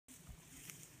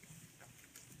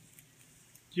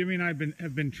Jimmy and I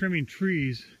have been trimming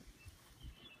trees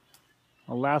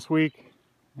last week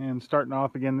and starting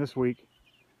off again this week.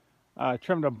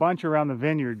 Trimmed a bunch around the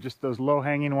vineyard, just those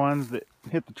low-hanging ones that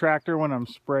hit the tractor when I'm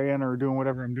spraying or doing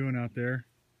whatever I'm doing out there.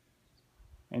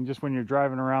 And just when you're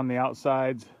driving around the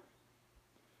outsides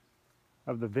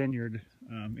of the vineyard.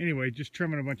 Anyway, just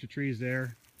trimming a bunch of trees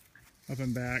there, up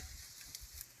and back.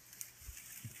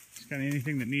 Just kind of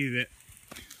anything that needed it.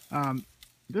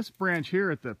 This branch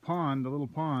here at the pond, the little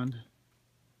pond,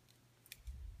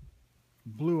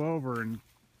 blew over and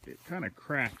it kind of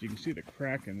cracked. You can see the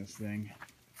crack in this thing.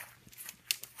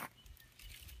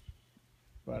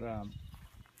 But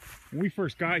when we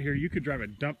first got here, you could drive a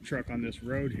dump truck on this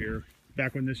road here,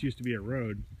 back when this used to be a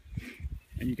road.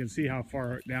 And you can see how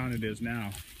far down it is now.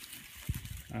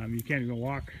 You can't even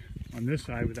walk on this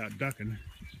side without ducking.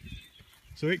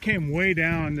 So it came way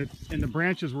down, and the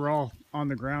branches were all on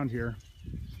the ground here.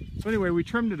 So anyway, we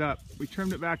trimmed it up. We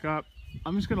trimmed it back up.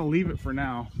 I'm just gonna leave it for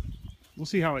now. We'll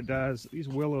see how it does. These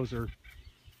willows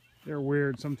they're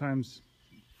weird. Sometimes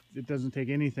it doesn't take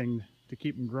anything to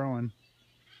keep them growing.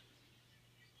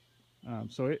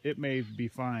 So it may be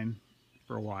fine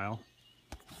for a while.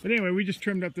 But anyway, we just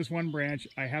trimmed up this one branch.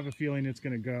 I have a feeling it's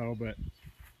gonna go, but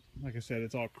like I said,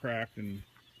 it's all cracked and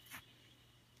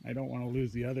I don't want to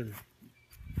lose the other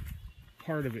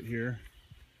part of it here,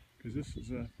 because this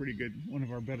is a pretty good, one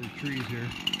of our better trees here.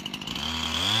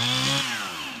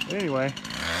 But anyway,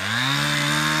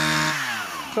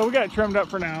 so we got it trimmed up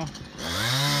for now.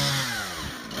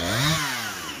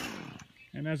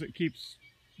 And as it keeps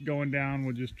going down,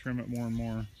 we'll just trim it more and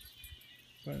more.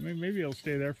 But maybe it'll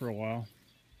stay there for a while.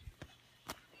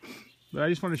 But I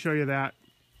just want to show you that.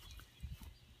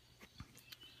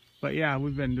 But yeah,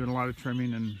 we've been doing a lot of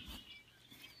trimming, and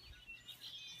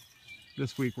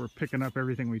this week we're picking up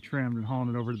everything we trimmed and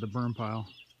hauling it over to the burn pile.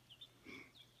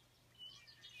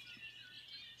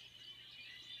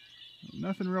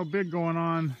 Nothing real big going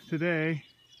on today.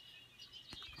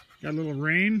 Got a little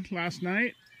rain last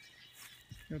night.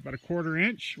 Got about a 1/4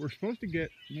 inch. We're supposed to get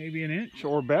maybe an inch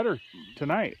or better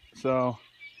tonight, so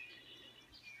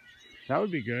that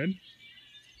would be good.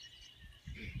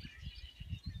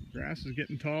 Grass is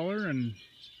getting taller, and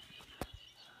a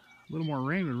little more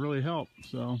rain would really help.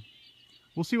 So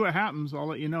we'll see what happens. I'll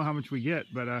let you know how much we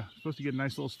get, but supposed to get a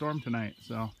nice little storm tonight,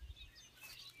 so,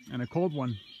 and a cold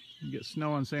one. We'll get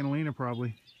snow on St. Helena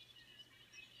probably.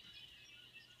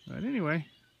 But anyway,